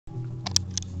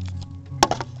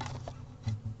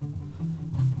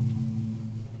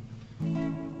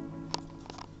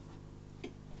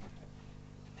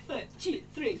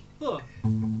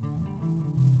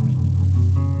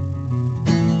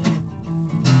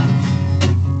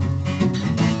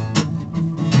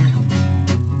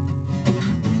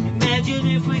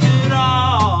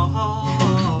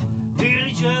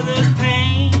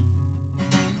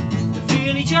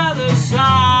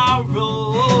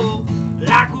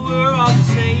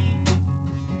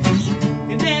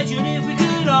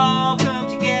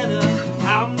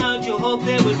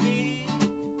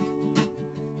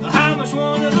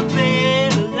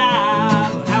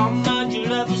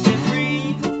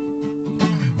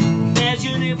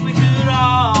Imagine if we could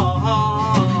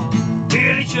all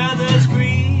feel each other's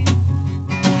grief,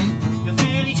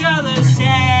 feel each other's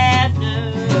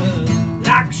sadness,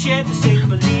 like we shared the same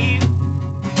belief.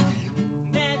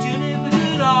 Imagine if we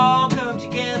could all come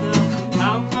together,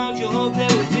 how much you hope there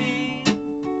would be,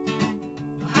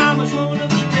 how much one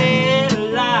of us dead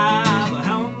alive,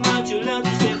 how much you love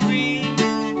to set free.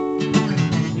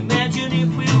 Imagine if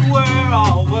we were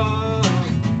all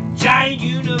one giant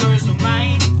universal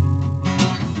mind.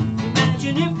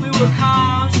 Imagine if we were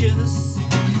conscious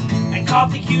and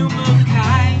caught the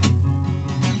humankind.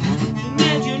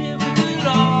 Imagine if we could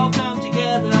all come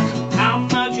together, how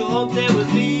much you hope there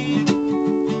would be,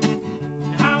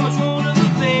 and how much one of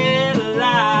us dead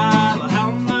alive,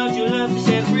 how much you love to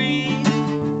set free.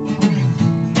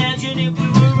 Imagine if we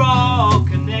were all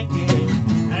connected,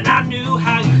 and I knew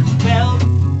how you felt,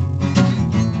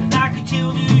 and I could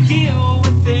tell you deal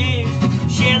with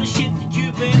things, share the shit that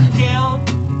you've been dealt.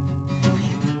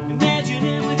 Imagine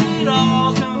if we could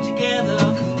all come together,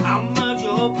 how much you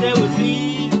hope there would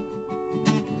be,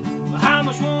 how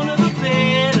much one of us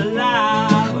dead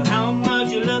alive, but how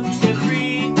much you love to set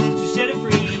free, so set it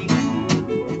free.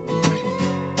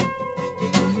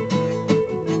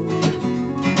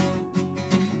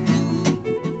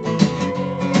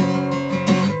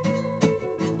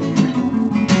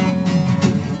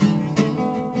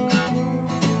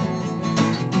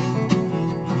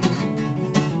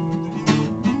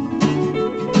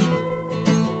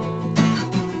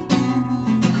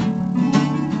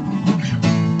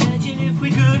 We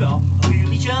could all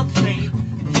feel each other's pain,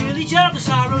 feel each other's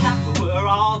sorrow like we were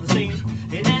all the same.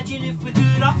 Imagine if we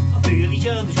could all feel each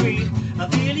other's grief,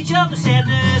 feel each other's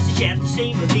sadness, and share the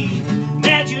same belief.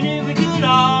 Imagine if we could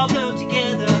all come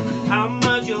together, how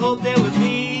much you hope there would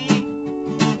be,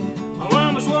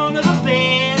 how much one of us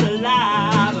dead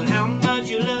alive, and how much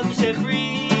you love to set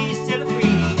free, set it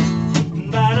free.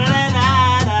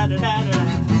 Ba-da-da-da-da-da-da-da,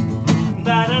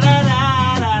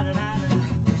 ba-da-da-da-da-da-da,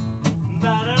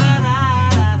 ba-da-da-da.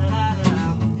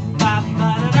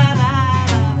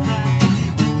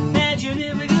 Imagine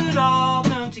if we could all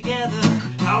come together,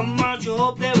 how much you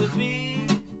hope there would be,